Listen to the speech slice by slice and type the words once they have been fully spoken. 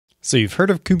So you've heard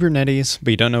of Kubernetes,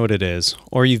 but you don't know what it is,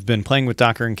 or you've been playing with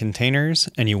Docker and containers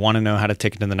and you want to know how to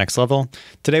take it to the next level.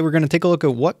 Today we're going to take a look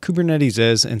at what Kubernetes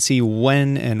is and see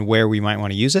when and where we might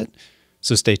want to use it.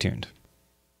 So stay tuned.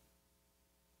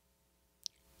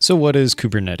 So what is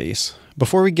Kubernetes?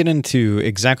 Before we get into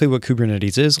exactly what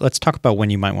Kubernetes is, let's talk about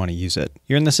when you might want to use it.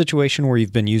 You're in the situation where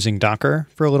you've been using Docker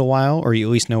for a little while, or you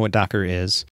at least know what Docker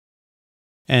is.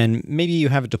 And maybe you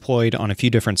have it deployed on a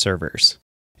few different servers.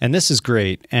 And this is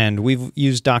great, and we've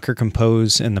used Docker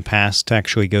Compose in the past to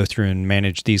actually go through and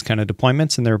manage these kind of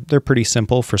deployments, and they're pretty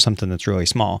simple for something that's really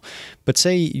small. But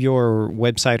say your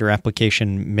website or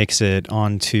application makes it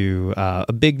onto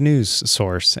a big news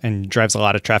source and drives a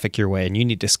lot of traffic your way, and you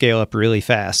need to scale up really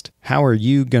fast. How are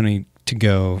you going to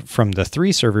go from the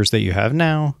 3 servers that you have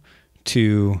now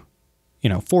to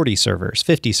 40 servers,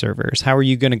 50 servers? How are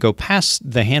you going to go past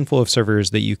the handful of servers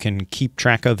that you can keep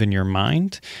track of in your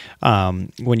mind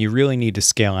when you really need to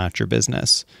scale out your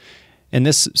business? In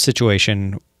this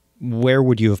situation, where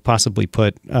would you have possibly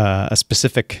put a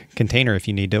specific container if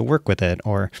you need to work with it?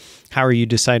 Or how are you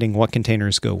deciding what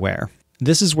containers go where?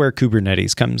 This is where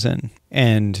Kubernetes comes in.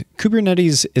 And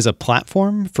Kubernetes is a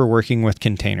platform for working with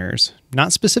containers,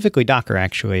 not specifically Docker,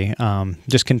 actually,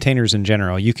 just containers in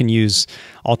general. You can use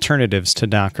alternatives to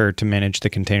Docker to manage the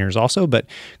containers also, but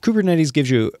Kubernetes gives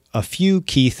you a few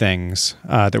key things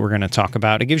that we're going to talk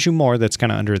about. It gives you more that's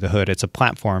kind of under the hood. It's a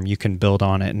platform. You can build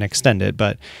on it and extend it,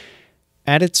 but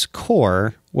at its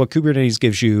core, what Kubernetes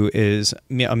gives you is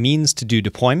a means to do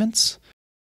deployments,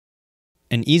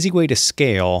 an easy way to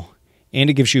scale, and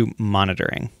it gives you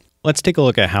monitoring. Let's take a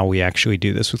look at how we actually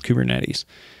do this with Kubernetes.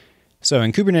 So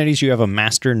in Kubernetes, you have a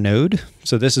master node.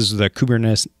 So this is the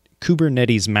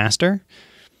Kubernetes master.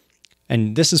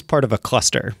 And this is part of a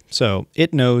cluster. So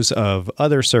it knows of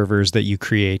other servers that you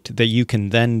create that you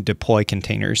can then deploy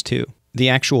containers to. The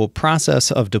actual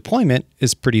process of deployment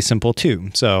is pretty simple too.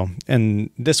 So in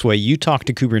this way, you talk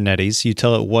to Kubernetes, you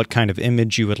tell it what kind of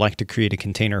image you would like to create a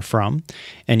container from,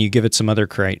 and you give it some other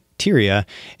criteria,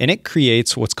 and it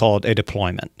creates what's called a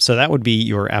deployment. So that would be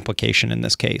your application in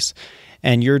this case.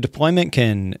 And your deployment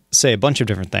can say a bunch of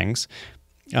different things.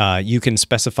 You can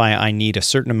specify, I need a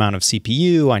certain amount of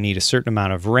CPU, I need a certain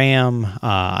amount of RAM,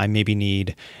 I maybe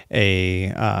need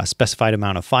a specified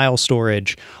amount of file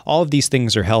storage. All of these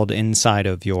things are held inside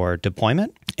of your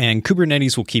deployment, and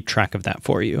Kubernetes will keep track of that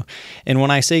for you. And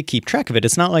when I say keep track of it,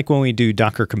 it's not like when we do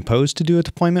Docker Compose to do a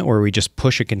deployment where we just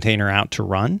push a container out to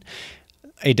run.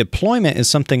 A deployment is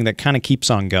something that kind of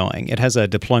keeps on going. It has a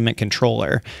deployment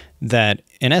controller that,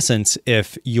 in essence,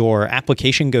 if your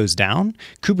application goes down,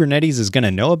 Kubernetes is going to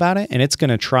know about it, and it's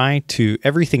going to try to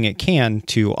everything it can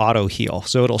to auto heal.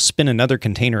 So it'll spin another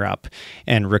container up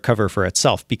and recover for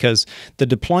itself, because the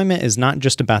deployment is not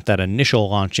just about that initial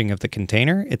launching of the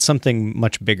container. It's something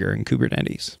much bigger in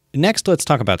Kubernetes. Next, let's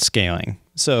talk about scaling.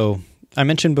 So I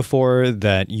mentioned before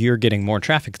that you're getting more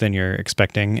traffic than you're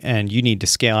expecting, and you need to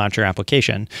scale out your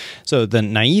application. So the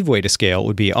naive way to scale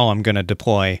would be, I'm going to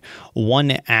deploy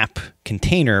one app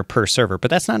container per server, but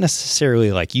that's not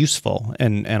necessarily useful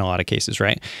in a lot of cases,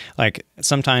 right? Like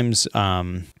sometimes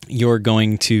you're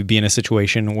going to be in a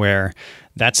situation where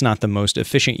that's not the most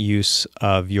efficient use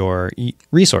of your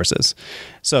resources.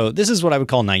 So this is what I would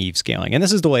call naive scaling. And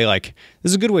this is the way, this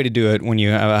is a good way to do it when you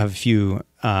have a few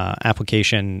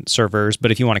application servers.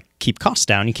 But if you want to keep costs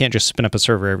down, you can't just spin up a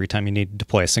server every time you need to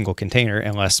deploy a single container,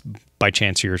 unless by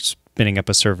chance you're spinning up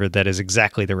a server that is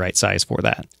exactly the right size for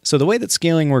that. So the way that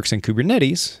scaling works in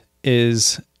Kubernetes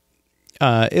is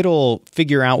it'll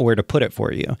figure out where to put it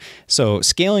for you. So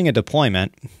scaling a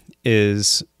deployment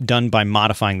is done by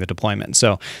modifying the deployment.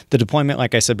 So the deployment,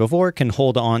 like I said before, can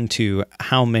hold on to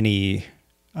how many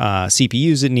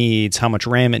CPUs it needs, how much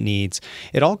RAM it needs.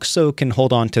 It also can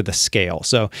hold on to the scale.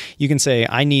 So you can say,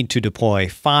 I need to deploy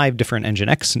 5 different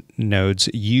Nginx nodes.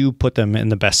 You put them in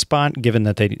the best spot, given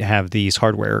that they have these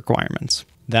hardware requirements.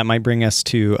 That might bring us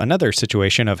to another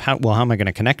situation of how am I going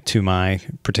to connect to my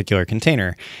particular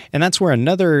container? And that's where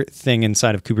another thing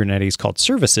inside of Kubernetes called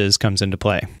services comes into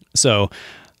play. So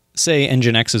say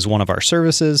Nginx is one of our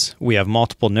services. We have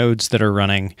multiple nodes that are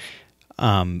running,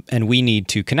 and we need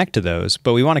to connect to those,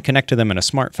 but we want to connect to them in a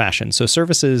smart fashion. So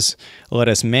services let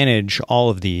us manage all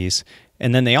of these,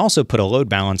 and then they also put a load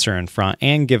balancer in front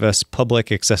and give us public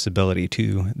accessibility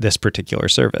to this particular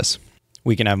service.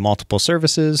 We can have multiple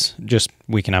services,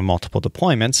 we can have multiple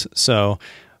deployments. So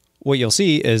what you'll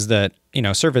see is that,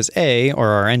 service A or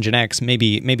our Nginx,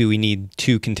 maybe we need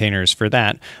 2 containers for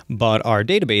that, but our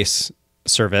database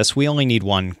service, we only need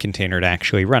 1 container to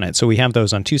actually run it. So we have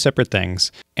those on 2 separate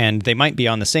things, and they might be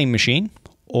on the same machine,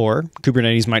 or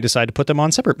Kubernetes might decide to put them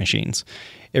on separate machines.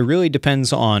 It really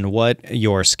depends on what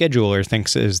your scheduler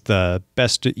thinks is the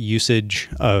best usage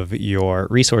of your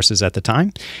resources at the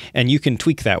time. And you can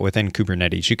tweak that within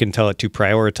Kubernetes. You can tell it to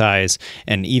prioritize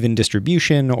an even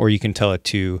distribution, or you can tell it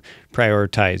to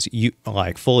prioritize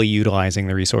like fully utilizing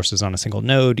the resources on a single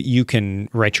node. You can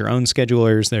write your own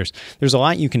schedulers. There's a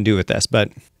lot you can do with this, but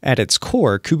at its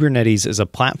core, Kubernetes is a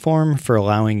platform for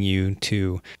allowing you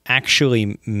to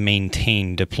actually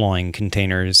maintain deploying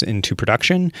containers into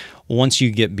production once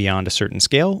you get beyond a certain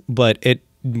scale, but it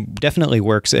definitely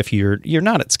works if you're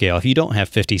not at scale, if you don't have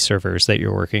 50 servers that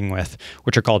you're working with,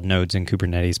 which are called nodes in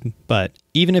Kubernetes. But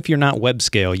even if you're not web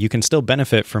scale, you can still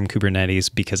benefit from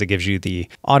Kubernetes because it gives you the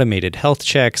automated health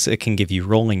checks. It can give you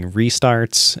rolling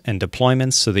restarts and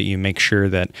deployments so that you make sure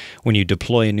that when you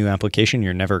deploy a new application,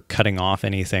 you're never cutting off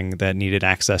anything that needed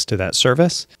access to that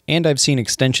service. And I've seen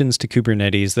extensions to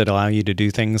Kubernetes that allow you to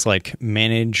do things like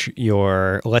manage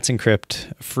your Let's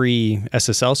Encrypt free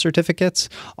SSL certificates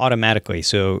automatically,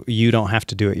 so you don't have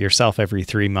to do it yourself every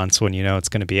 3 months when you know it's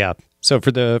going to be up. So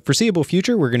for the foreseeable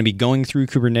future, we're going to be going through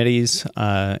Kubernetes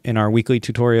in our weekly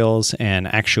tutorials and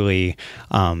actually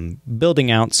building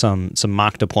out some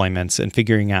mock deployments and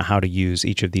figuring out how to use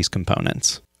each of these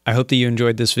components. I hope that you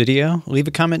enjoyed this video. Leave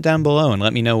a comment down below and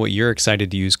let me know what you're excited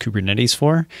to use Kubernetes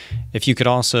for. If you could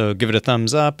also give it a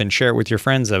thumbs up and share it with your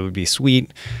friends, that would be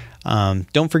sweet.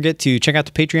 Don't forget to check out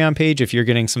the Patreon page. If you're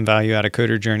getting some value out of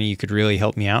CoderJourney, you could really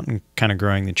help me out in kind of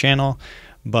growing the channel.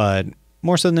 But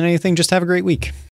more so than anything, just have a great week.